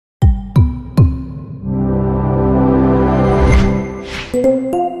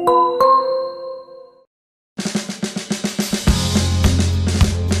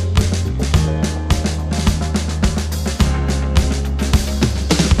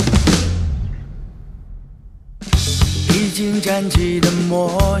经战绩的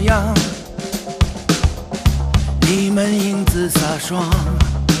模样，你们英姿飒爽，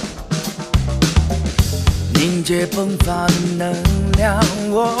凝结迸发的能量，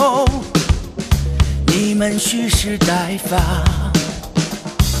哦，你们蓄势待发，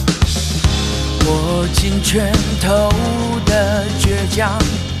握紧拳头的倔强，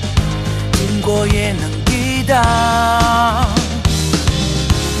经过也能抵挡。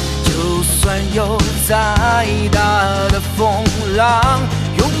就算有再大的风浪，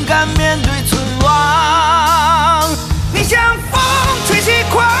勇敢面对存亡。你像风吹起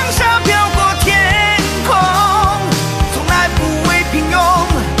狂沙，飘过天空，从来不畏平庸，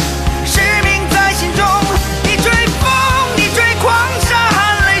使命在心中。你追风，你追狂沙，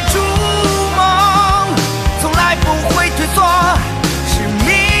含泪筑梦，从来不会退缩，使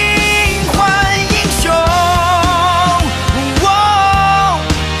命换英雄。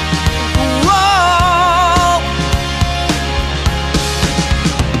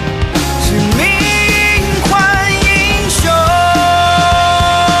使命换英雄，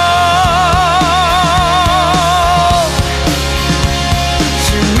使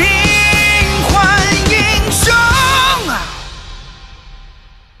命换英雄。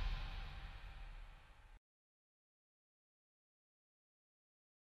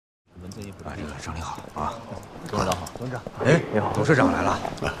哎，整理好啊！董事长好，董事长，哎，你好，董事长来了。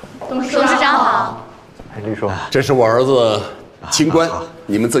董事长好。哎，李叔，这是我儿子秦观，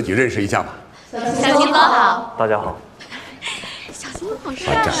你们自己认识一下吧。小秦哥好。大家好。小秦哥好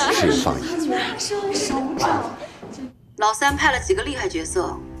把展示放一下。居然是位首长。老三派了几个厉害角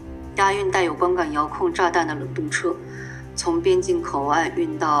色，押运带有光感遥控炸弹的冷冻车，从边境口岸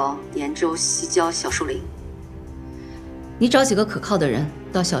运到延州西郊小树林。你找几个可靠的人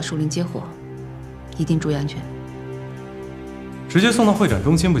到小树林接货，一定注意安全。直接送到会展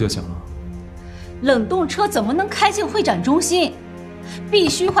中心不就行了？冷冻车怎么能开进会展中心？必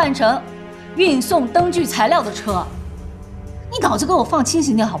须换成运送灯具材料的车。你脑子给我放清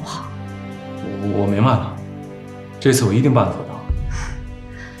醒点好不好？我明白了，这次我一定办得妥当。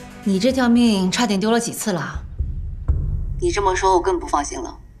你这条命差点丢了几次了？你这么说，我更不放心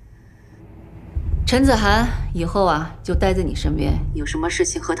了。陈子涵以后啊，就待在你身边，有什么事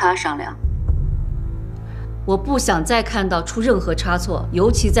情和他商量。我不想再看到出任何差错，尤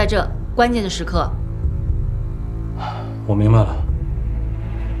其在这关键的时刻。我明白了。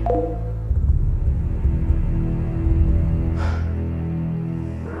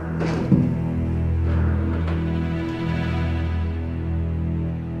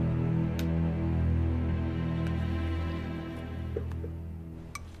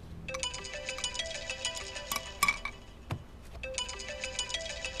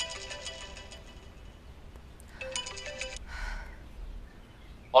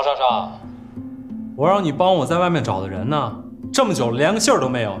王莎莎，我让你帮我在外面找的人呢，这么久了连个信儿都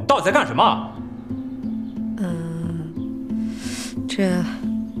没有，你到底在干什么？这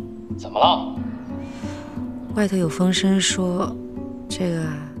怎么了？外头有风声说，这个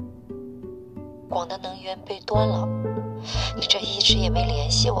广德能源被端了，你这一直也没联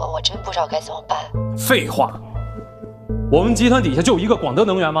系我，我真不知道该怎么办。废话，我们集团底下就一个广德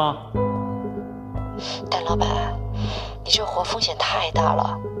能源吗？但老板，你这活风险太大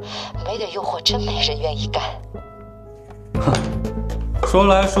了，没点诱惑真没人愿意干。哼，说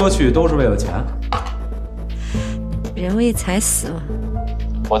来说去都是为了钱。人为财死嘛。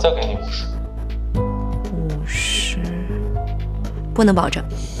我再给你50，不能保证。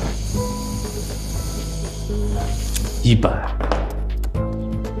100。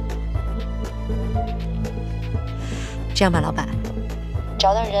这样吧，老板，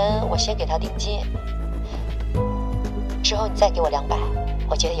找到人我先给他定金，之后你再给我200，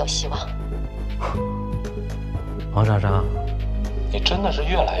我觉得有希望。王莎莎，你真的是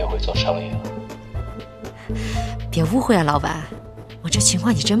越来越会做生意了。别误会啊，老板，我这情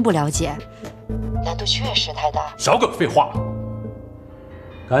况你真不了解，难度确实太大。少给我废话！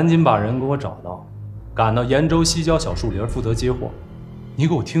赶紧把人给我找到，赶到延州西郊小树林负责接货。你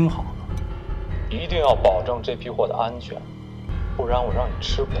给我听好了，一定要保证这批货的安全，不然我让你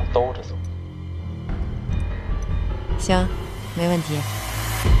吃不了兜着走。行，没问题。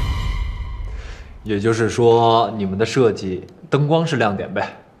也就是说，你们的设计灯光是亮点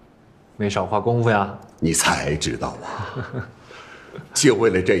呗，没少花功夫呀。你才知道啊，就为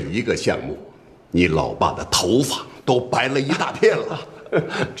了这一个项目，你老爸的头发都白了一大片了。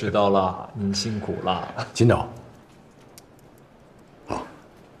知道了，您辛苦了，金导。好，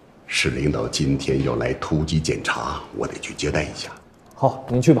市领导今天要来突击检查，我得去接待一下。好，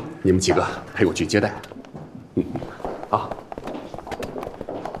您去吧。你们几个陪我去接待。好。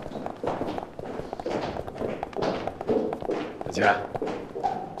姐，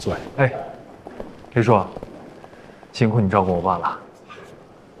坐。哎，李叔，辛苦你照顾我爸了。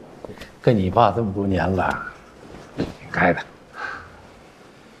跟你爸这么多年了，应该的。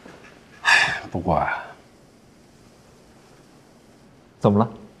哎，不过啊，怎么了？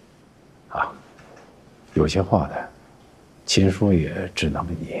啊，有些话呢，秦叔也只能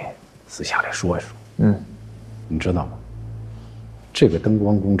跟你私下里说一说。你知道吗？这个灯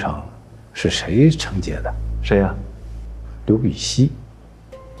光工程是谁承接的？谁呀？刘禹锡。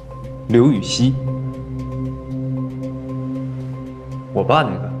刘禹锡，我爸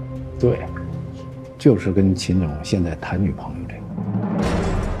那个。对，就是跟秦总现在谈女朋友这个。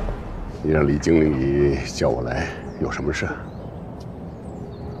你让李经理叫我来，有什么事？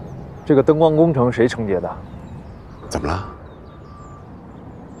这个灯光工程谁承接的？怎么了？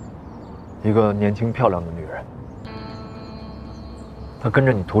一个年轻漂亮的女人，她跟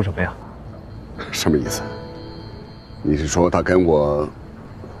着你图什么呀？什么意思？你是说她跟我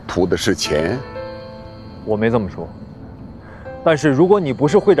图的是钱？我没这么说。但是如果你不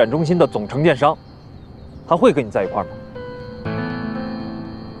是会展中心的总承建商，她会跟你在一块儿吗？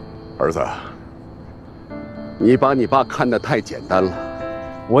儿子，你把你爸看得太简单了。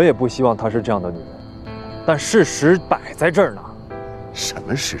我也不希望她是这样的女人，但事实摆在这儿呢。什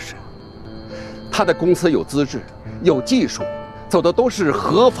么事实？他的公司有资质，有技术，走的都是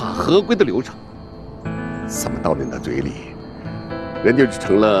合法合规的流程。怎么到你的嘴里，人家就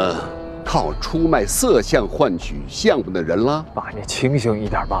成了靠出卖色相换取项目的人了？爸，你清醒一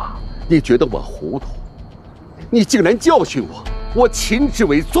点吧。你觉得我糊涂？你竟然教训我！我秦志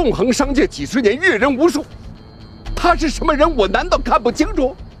伟纵横商界几十年，阅人无数，他是什么人，我难道看不清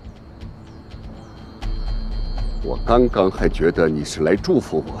楚？我刚刚还觉得你是来祝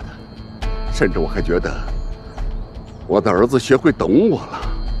福我的，甚至我还觉得我的儿子学会懂我了，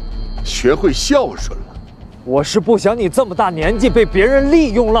学会孝顺了。我是不想你这么大年纪被别人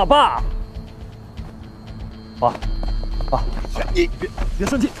利用了，爸。爸，你别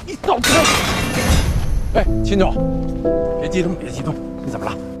生气，你走开！哎，秦总，别激动，别激动，你怎么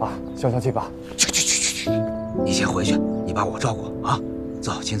了？啊，消消气吧。去，你先回去，你把我照顾啊。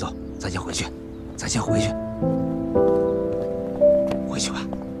走，秦总，咱先回去，回去吧，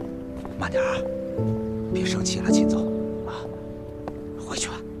慢点啊，别生气了，秦总啊，回去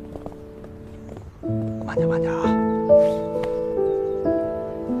吧，慢点啊。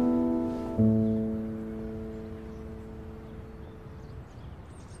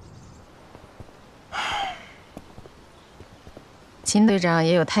秦队长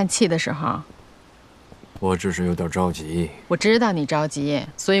也有叹气的时候。我只是有点着急。我知道你着急，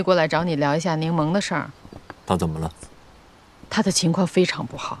所以过来找你聊一下柠檬的事儿。他怎么了？他的情况非常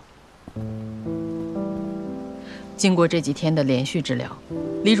不好。经过这几天的连续治疗，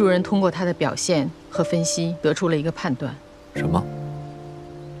李主任通过他的表现和分析，得出了一个判断：什么？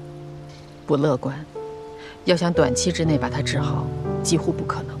不乐观。要想短期之内把他治好，几乎不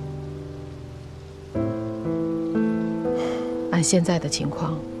可能。按现在的情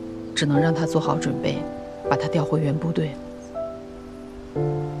况，只能让他做好准备，把他调回原部队。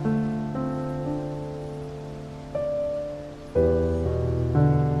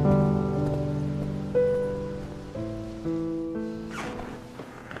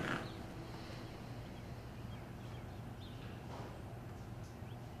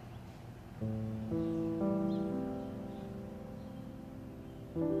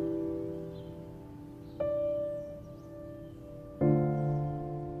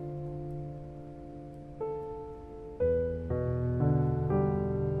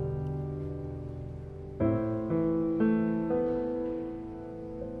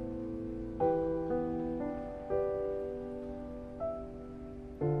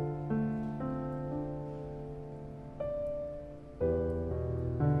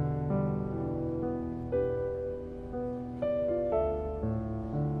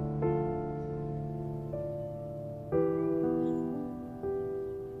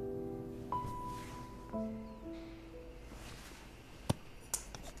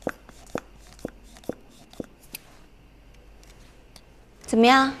怎么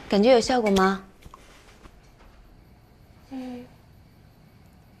样？感觉有效果吗？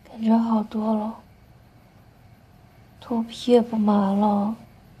感觉好多了，头皮也不麻了，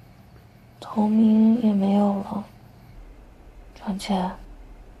头晕也没有了。长姐，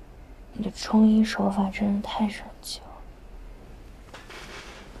你的冲医手法真是太神奇了。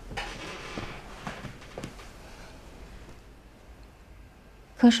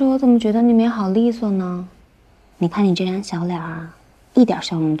可是我怎么觉得你脸好利索呢？你看你这张小脸啊，一点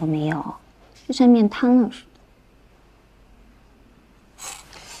笑容都没有，就像面瘫了似的。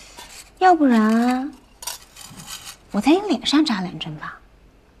要不然，我在你脸上扎2针吧？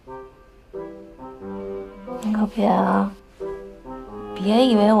你可别啊！别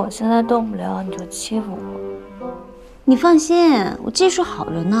以为我现在动不了你就欺负我。你放心，我技术好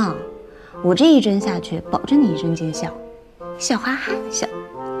着呢，我这1针下去，保证你1针见效，笑哈哈笑。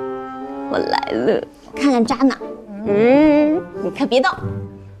我来了，看看扎哪？你可别动，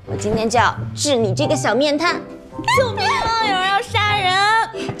我今天就要治你这个小面瘫！救命啊！有人要杀人！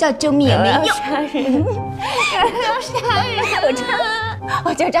叫救命也没用，杀人！有人要杀人！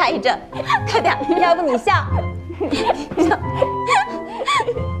我就扎1针，快点，要不你笑。笑。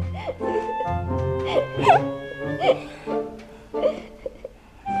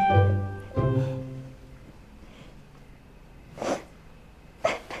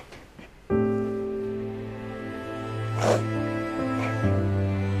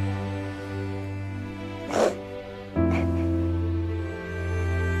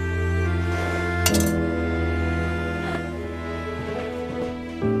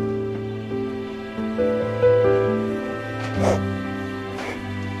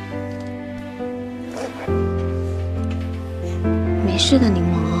没事的，柠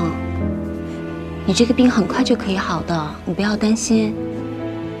檬，你这个病很快就可以好的，你不要担心，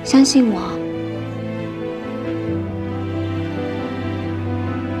相信我。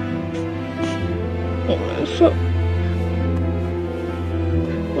我没事，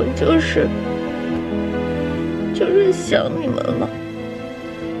我就是想你们了，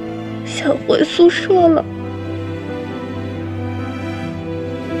想回宿舍了。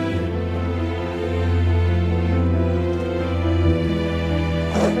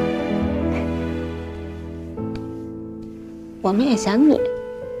我们也想你。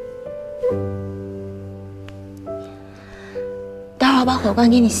待会儿我把火罐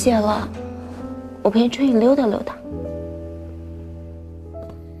给你卸了，我陪你出去溜达溜达。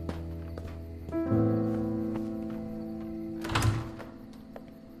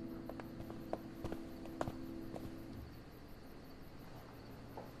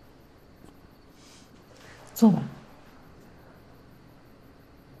坐吧。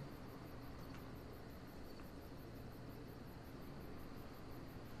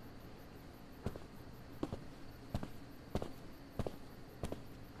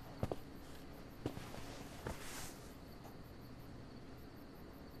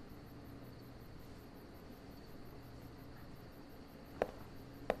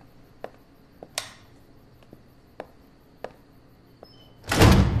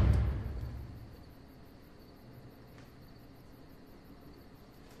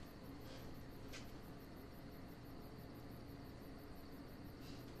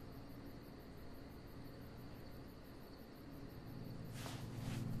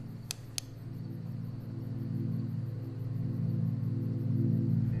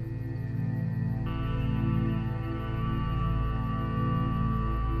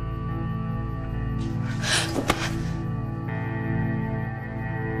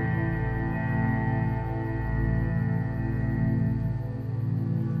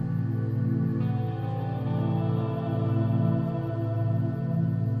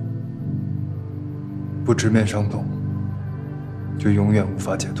不直面伤痛，就永远无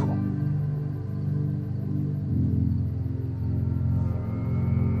法解脱。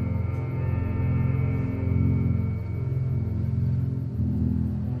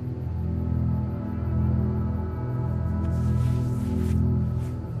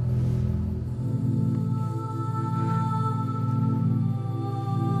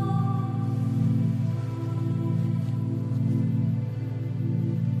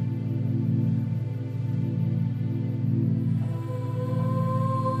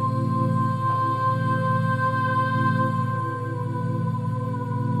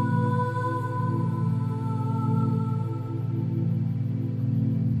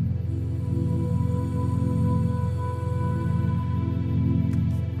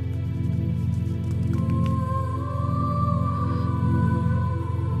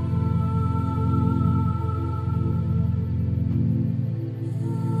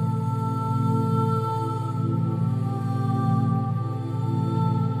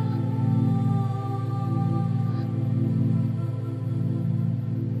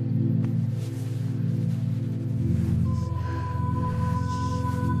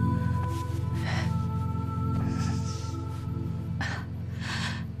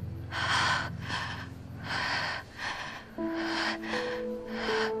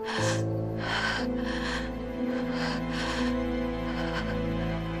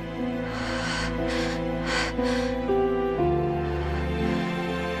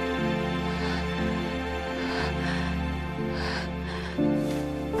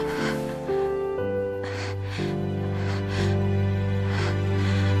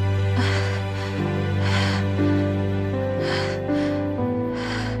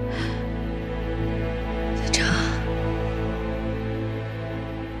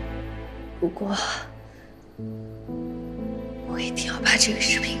如果我一定要把这个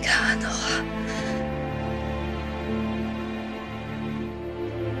视频看完的话，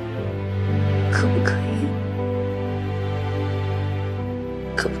可不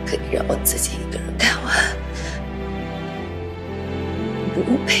可以让我自己一个人看完，不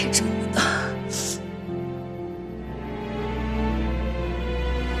用陪着我呢？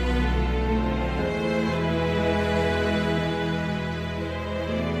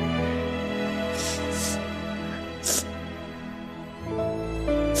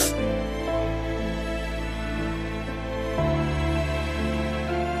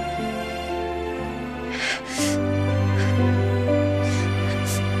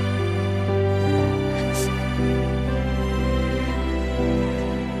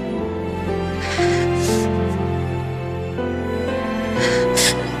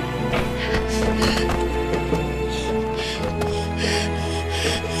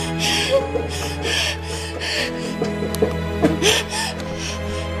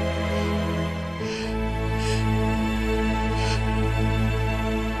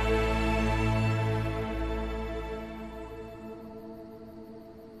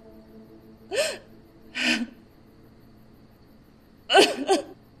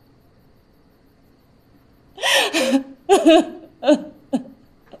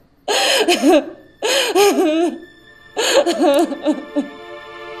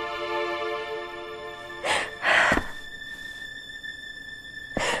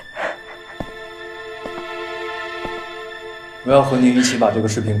我要和你一起把这个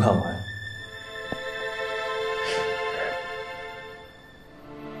视频看完，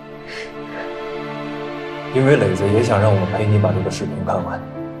因为磊子也想让我陪你把这个视频看完。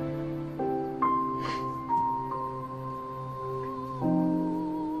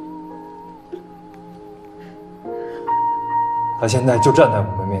他现在就站在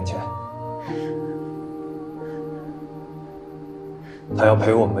我们面前，他要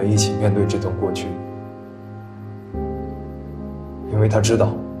陪我们一起面对这段过去。因为他知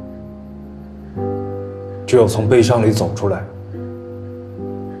道，只有从悲伤里走出来，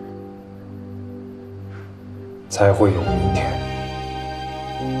才会有明天。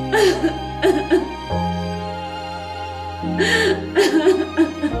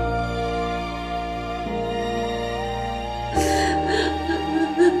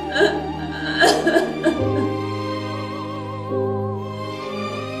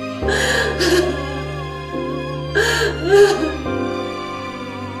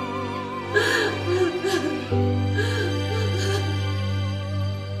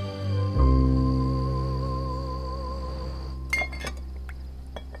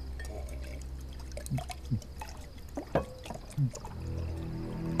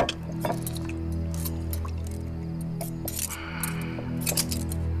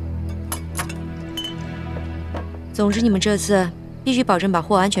总之，你们这次必须保证把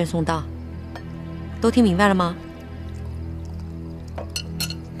货安全送到。都听明白了吗？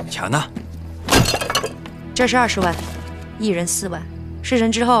钱呢？这是20万，一人4万，事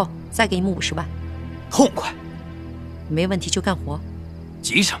成之后再给你们50万。痛快！没问题就干活。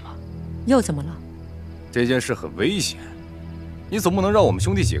急什么？又怎么了？这件事很危险，你总不能让我们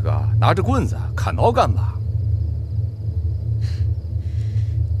兄弟几个拿着棍子砍刀干吧？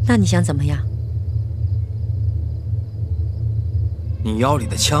那你想怎么样？你腰里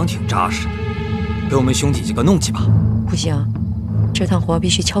的枪挺扎实的，给我们兄弟几个弄几把。不行，这趟活必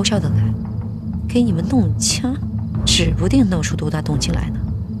须悄悄的来。给你们弄枪，指不定弄出多大动静来呢。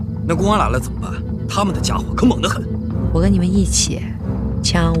那公安来了怎么办？他们的家伙可猛得很。我跟你们一起，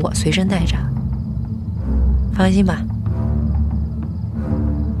枪我随身带着，放心吧。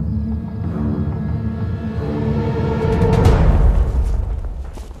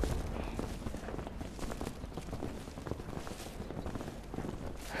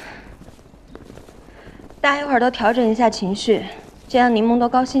大家一会儿都调整一下情绪，这样柠檬都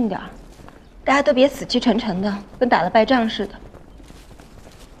高兴点儿。大家都别死气沉沉的，跟打了败仗似的。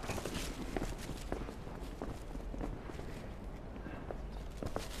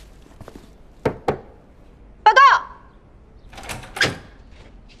报告！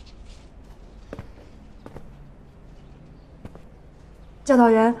教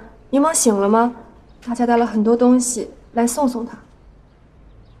导员，柠檬醒了吗？大家带了很多东西来送送他。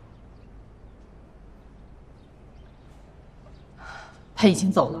他已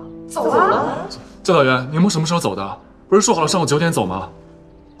经走了。走了？教导员，柠檬什么时候走的？不是说好了上午9点走吗？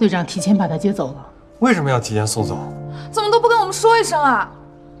队长提前把他接走了。为什么要提前送走？怎么都不跟我们说一声啊？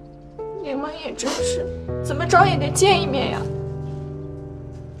柠檬也真是，怎么着也得见一面呀。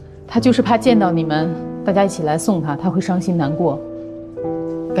他就是怕见到你们，大家一起来送他，他会伤心难过。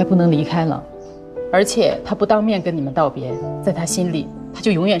该不能离开了。而且他不当面跟你们道别，在他心里，他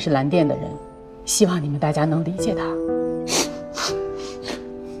就永远是蓝靛的人。希望你们大家能理解他。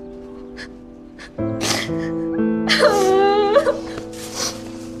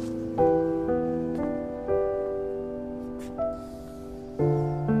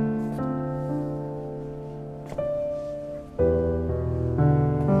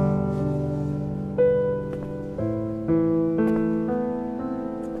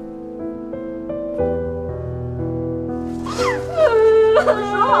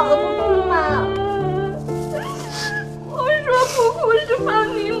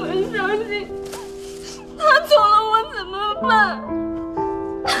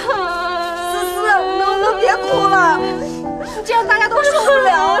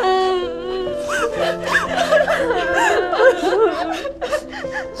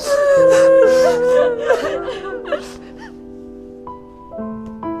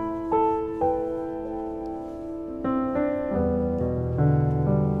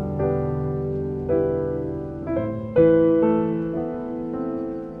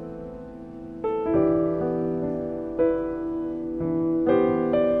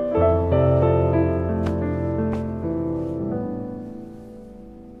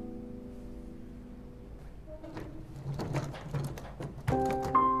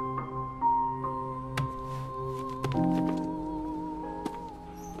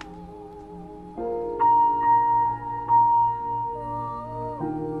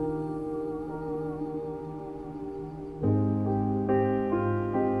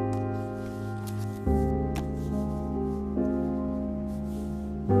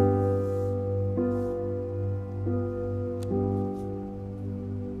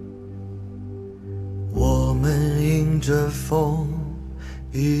着风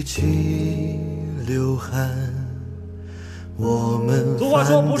一起流汗，我们俗话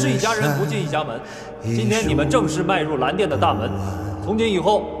说，不是一家人，不进一家门。今天你们正式迈入蓝靛的大门，从今以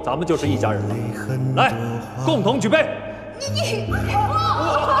后，咱们就是一家人了。来，共同举杯！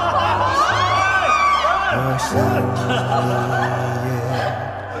我想你也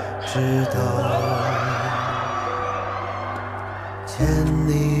知道，牵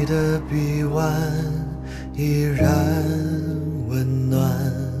你的臂弯依然温暖，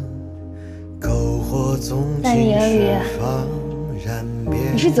篝火总在你眼里，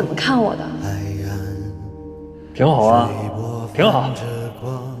你是怎么看我的？挺好啊，挺好。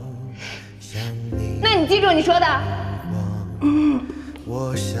那你记住你说的。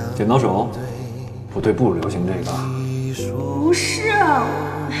剪刀手，部队不流行这个。不是，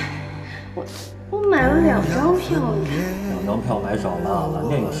我买了2张票。2张票买少了，蓝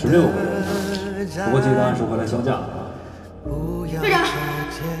靛有16个人，不过记得按时回来销价啊。队长，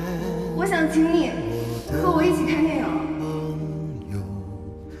我想请你和我一起看电影。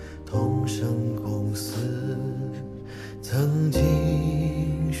同生共死，曾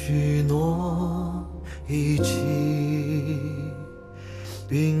经许诺一起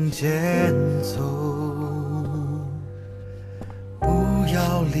并肩走，不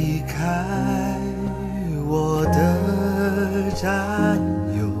要离开我的战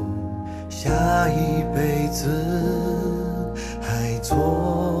友，下一辈子还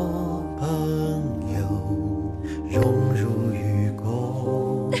做朋友，荣辱与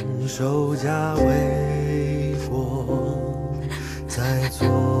共，守家卫国，在做。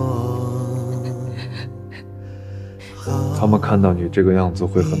他们看到你这个样子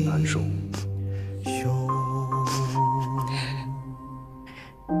会很难受。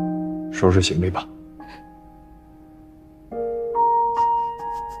收拾行李吧。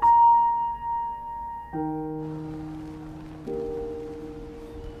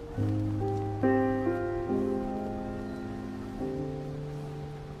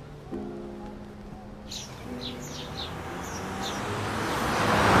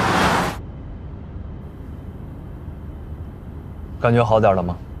感觉好点了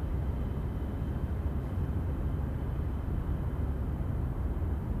吗？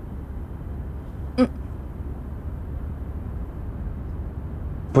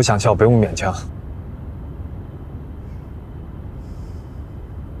不想笑不用勉强。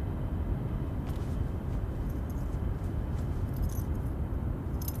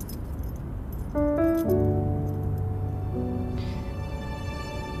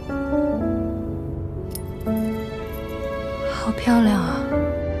好漂亮啊！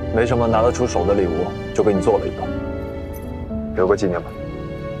没什么拿得出手的礼物，就给你做了一个，留个纪念吧。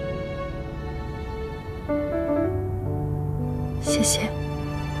谢谢。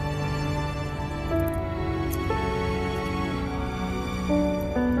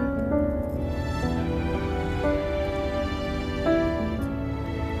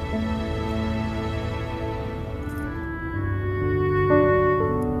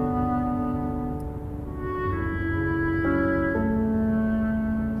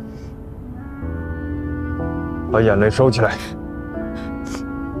把眼泪收起来。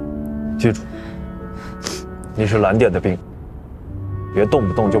记住，你是蓝电的兵，别动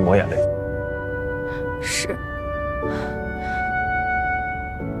不动就抹眼泪。是。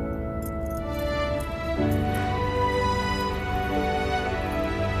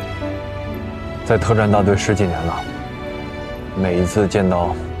在特战大队10几年了，每一次见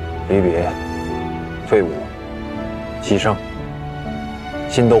到离别、退伍、牺牲，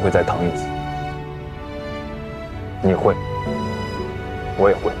心都会再疼一次。你会，我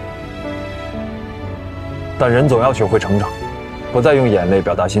也会。但人总要学会成长，不再用眼泪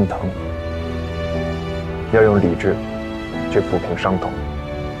表达心疼，要用理智去抚平伤痛。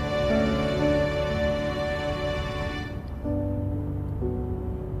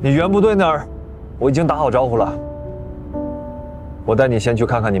你原部队那儿，我已经打好招呼了。我带你先去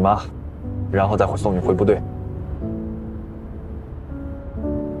看看你妈，然后再送你回部队。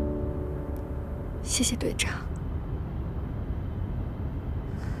谢谢队长。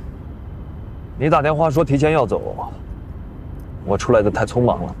你打电话说提前要走，我出来的太匆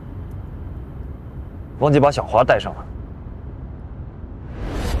忙了，忘记把小花带上了。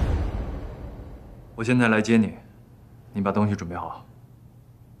我现在来接你，你把东西准备好。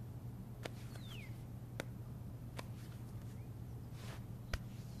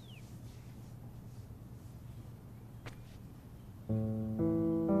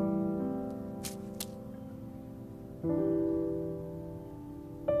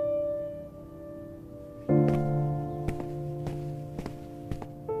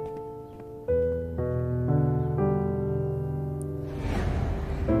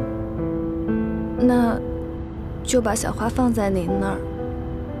那就把小花放在您那儿，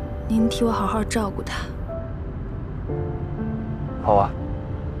您替我好好照顾她。好啊。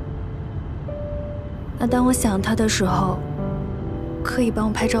那当我想她的时候，可以帮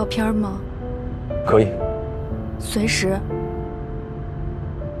我拍照片吗？可以。随时。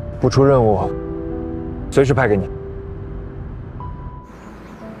不出任务，随时拍给你。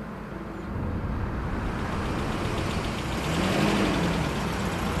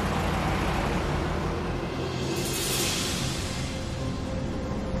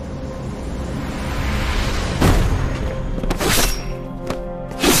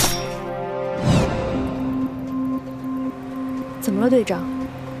怎么了，队长？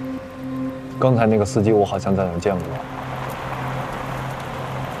刚才那个司机，我好像在哪儿见过。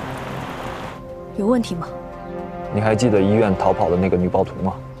有问题吗？你还记得医院逃跑的那个女暴徒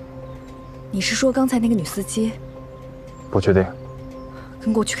吗？你是说刚才那个女司机？不确定。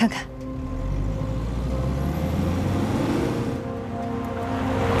跟过去看看。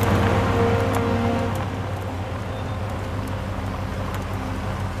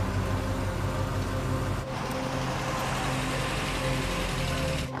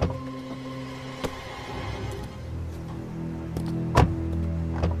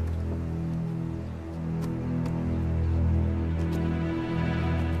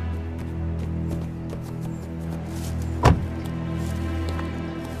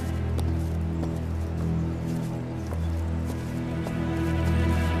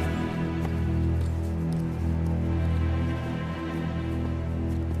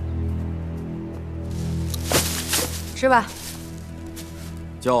吃吧。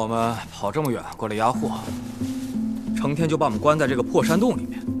叫我们跑这么远过来押货，成天就把我们关在这个破山洞里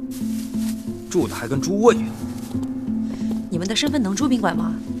面，住的还跟猪窝一样。你们的身份能住宾馆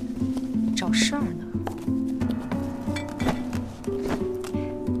吗？找事儿呢。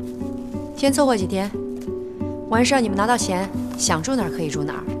先凑合几天，完事儿你们拿到钱，想住哪儿可以住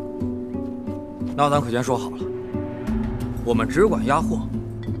哪儿。那咱可先说好了，我们只管押货，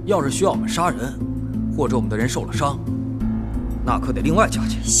要是需要我们杀人，或者我们的人受了伤，那可得另外加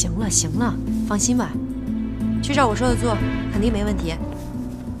钱。行了行了，放心吧，去照我说的做，肯定没问题。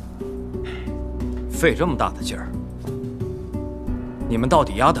费这么大的劲儿，你们到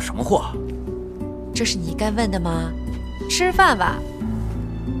底押的什么货？这是你该问的吗？吃饭吧。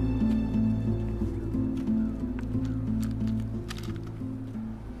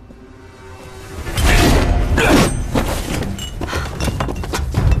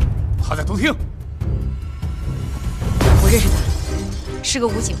他在偷听。我认识他，是个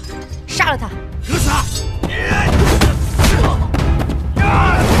武警，杀了他！割死他！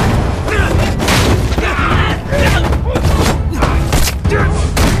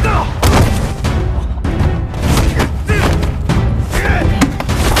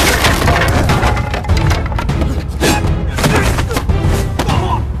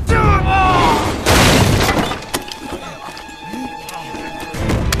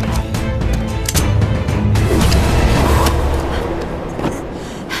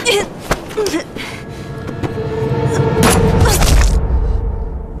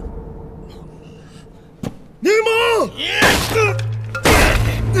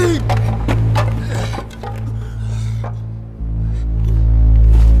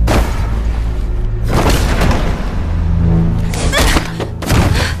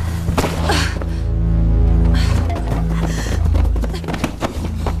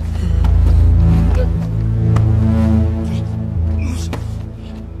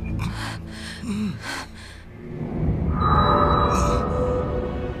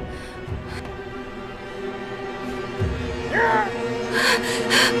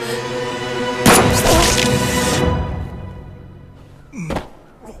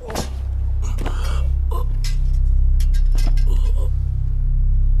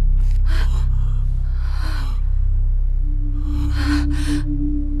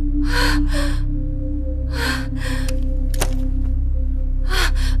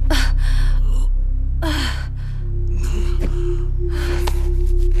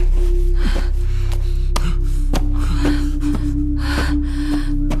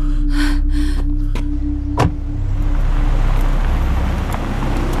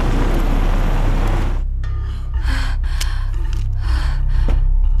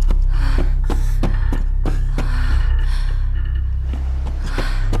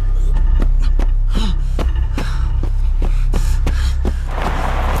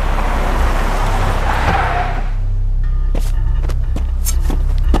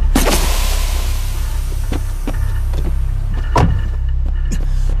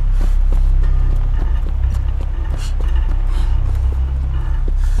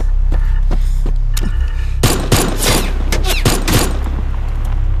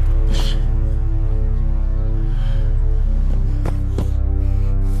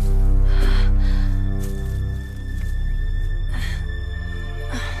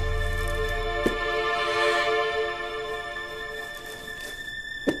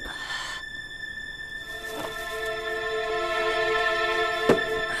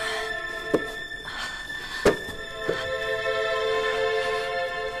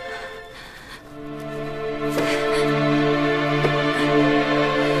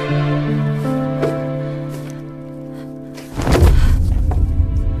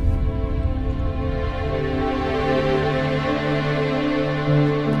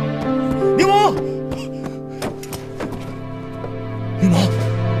柠檬，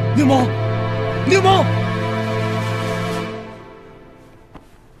柠檬，柠檬！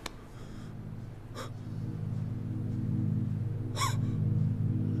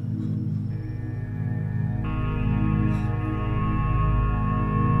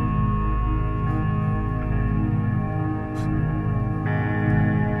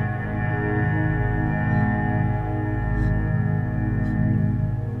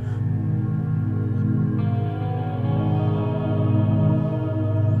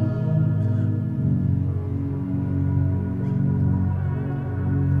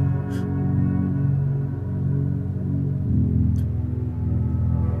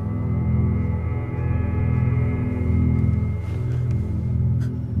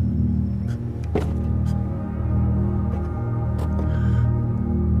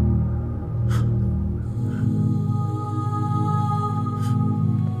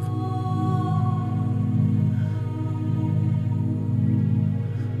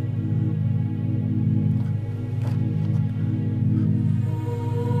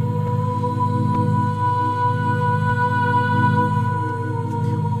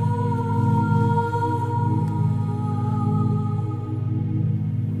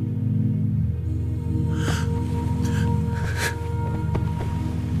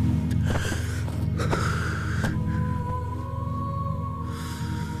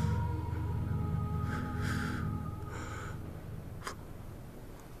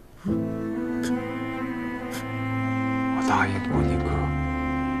我答应过你哥，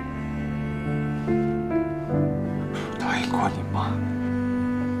答应过你妈，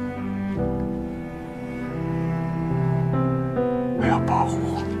我要保护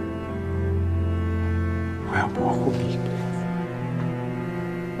你，我要保护你。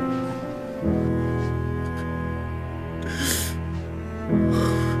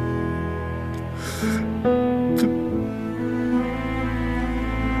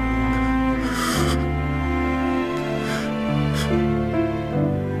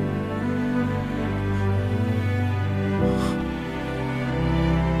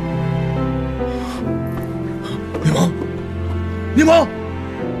柠檬，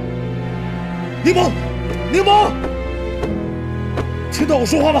柠檬，柠檬，听到我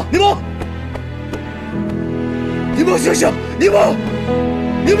说话吗？柠檬，柠檬醒醒！柠檬，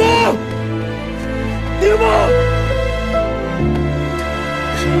柠檬，柠檬，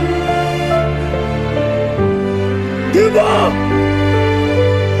柠檬，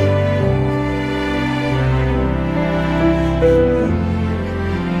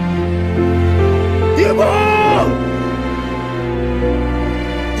柠檬。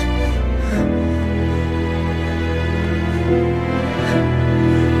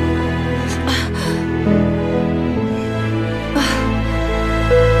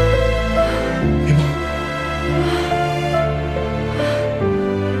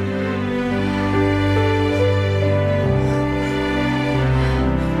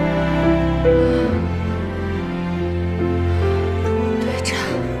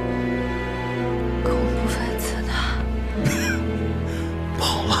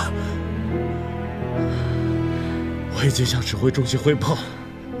我已经向指挥中心汇报了。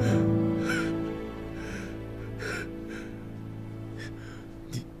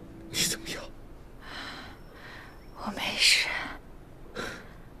你怎么样？我没事。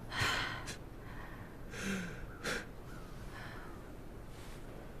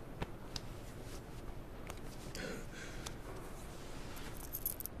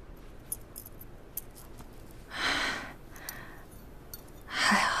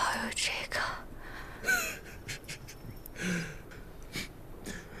还好有这个。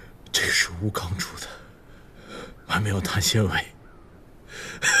这是钨钢铸的，还没有碳纤维。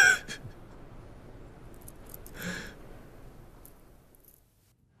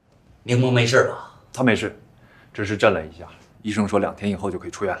柠檬没事吧？他没事，只是震了一下。医生说2天以后就可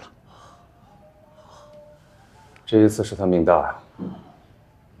以出院了。这一次是他命大呀。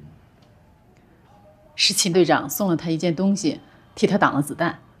是秦队长送了他一件东西，替他挡了子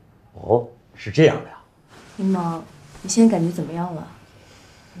弹。哦，是这样的呀。柠檬，你现在感觉怎么样了？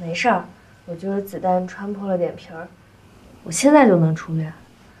没事儿，我就是子弹穿破了点皮儿，我现在就能出院。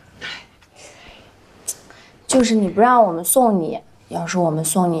就是你不让我们送你，要是我们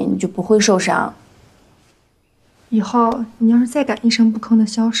送你，你就不会受伤。以后你要是再敢一声不吭的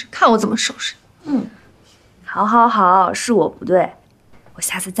消失，看我怎么收拾你。嗯，好，好，好，是我不对，我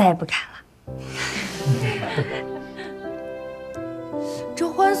下次再也不敢了。这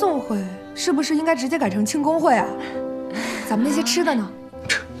欢送会是不是应该直接改成庆功会啊？咱们那些吃的呢？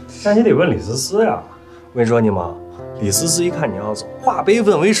那你得问李思思呀。我跟你说，你妈，李思思一看你要走，化悲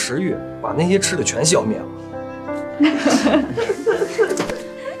愤为食欲，把那些吃的全消灭了。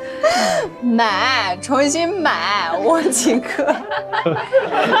买，重新买，我请客。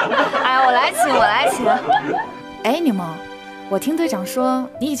哎，我来请。哎，柠檬，我听队长说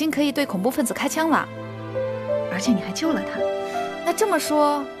你已经可以对恐怖分子开枪了，而且你还救了他。那这么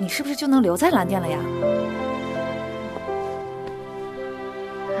说，你是不是就能留在蓝店了呀？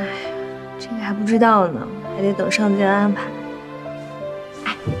哎，这个还不知道呢，还得等上级安排。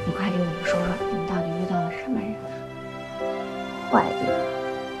哎，你快给我们说说，你们到底遇到了什么人？坏人。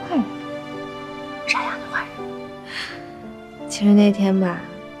坏人？啥样的坏人？其实那天吧，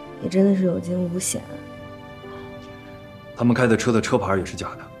也真的是有惊无险。他们开的车的车牌也是假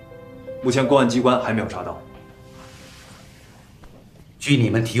的，目前公安机关还没有查到。据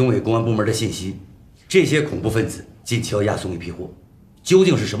你们提供给公安部门的信息，这些恐怖分子近期要押送一批货，究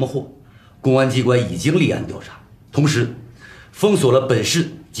竟是什么货？公安机关已经立案调查，同时封锁了本市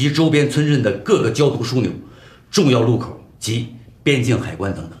及周边村镇的各个交通枢纽、重要路口及边境海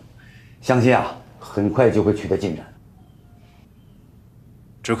关等等，相信很快就会取得进展。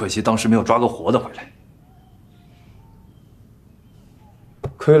只可惜当时没有抓个活的回来。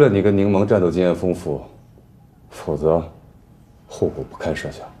亏了你跟柠檬战斗经验丰富，否则后果不堪设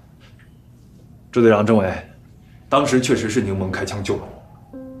想。支队长认为，当时确实是柠檬开枪救了我。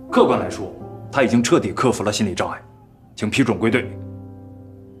客观来说，他已经彻底克服了心理障碍，请批准归队。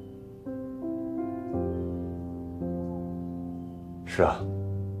是啊，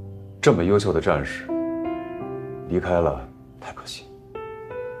这么优秀的战士离开了，太可惜。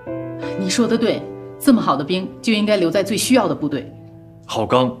你说的对，这么好的兵就应该留在最需要的部队。好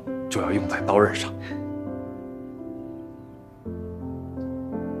钢就要用在刀刃上。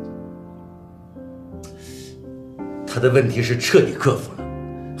他的问题是彻底克服了，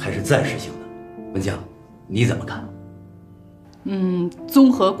还是暂时性的？文江，你怎么看？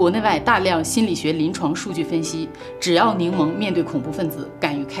综合国内外大量心理学临床数据分析，只要柠檬面对恐怖分子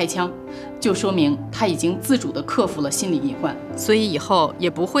敢于开枪，就说明他已经自主地克服了心理隐患，所以以后也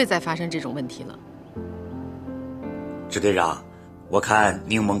不会再发生这种问题了。支队长，我看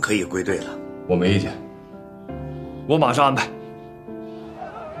柠檬可以归队了。我没意见。我马上安排。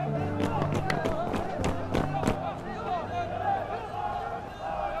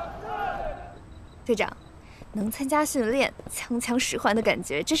队长，能参加训练，枪使唤的感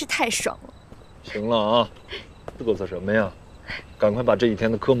觉真是太爽了。行了啊，嘚瑟什么呀？赶快把这几天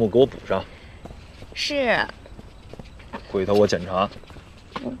的科目给我补上。是。回头我检查。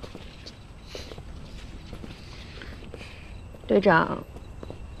队长，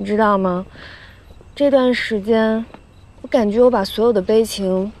你知道吗？这段时间，我感觉我把所有的悲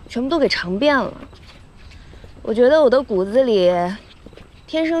情全部都给尝遍了。我觉得我的骨子里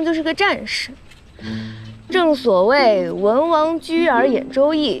天生就是个战士。正所谓文王居而演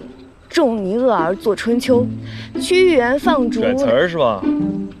周易，仲尼厄而作春秋，屈原放逐。甩词儿是吧？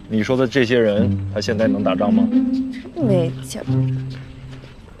你说的这些人，他现在能打仗吗？真没劲儿。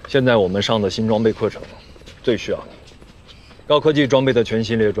现在我们上的新装备课程，最需要的高科技装备的全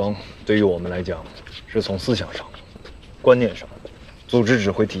新列装，对于我们来讲，是从思想上、观念上、组织指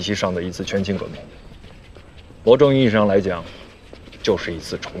挥体系上的一次全新革命。某种意义上来讲，就是一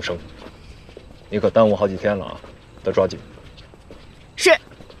次重生。你可耽误好几天了啊，得抓紧。是。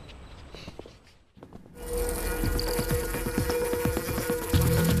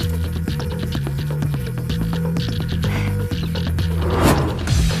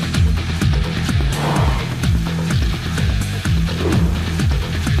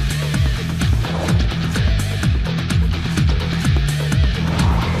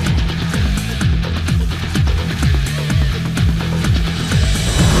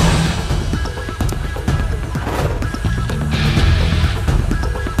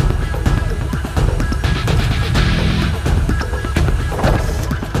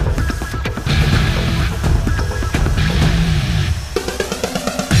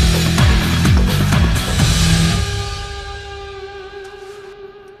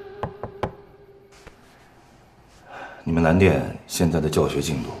你们蓝电现在的教学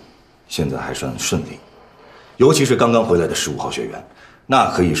进度，现在还算顺利，尤其是刚刚回来的15号学员，那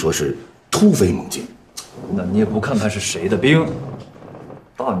可以说是突飞猛进。那你也不看看是谁的兵，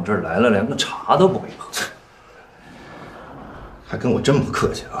到你这儿来了，连个茶都不会喝，还跟我真不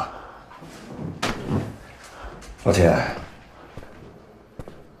客气啊！抱歉，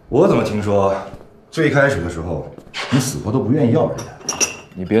我怎么听说最开始的时候你死活都不愿意要人家？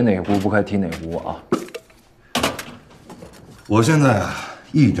你别哪壶不开提哪壶啊！我现在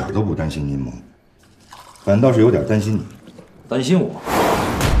一点都不担心柠檬，反倒是有点担心你。担心我？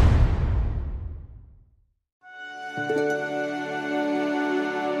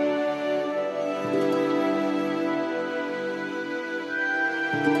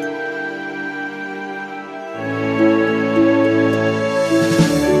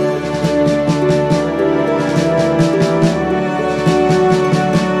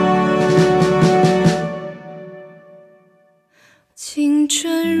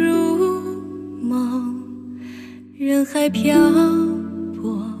春如梦，人海漂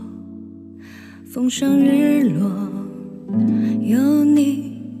泊，风霜日落，有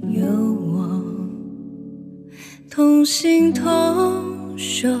你有我，同心同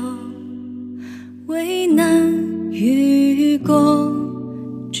手，为难与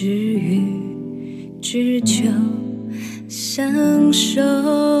共，只欲只求相守，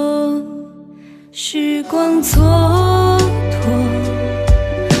时光蹉跎，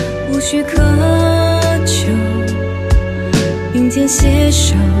无需苛求，并肩携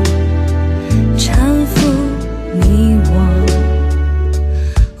手，搀扶你我，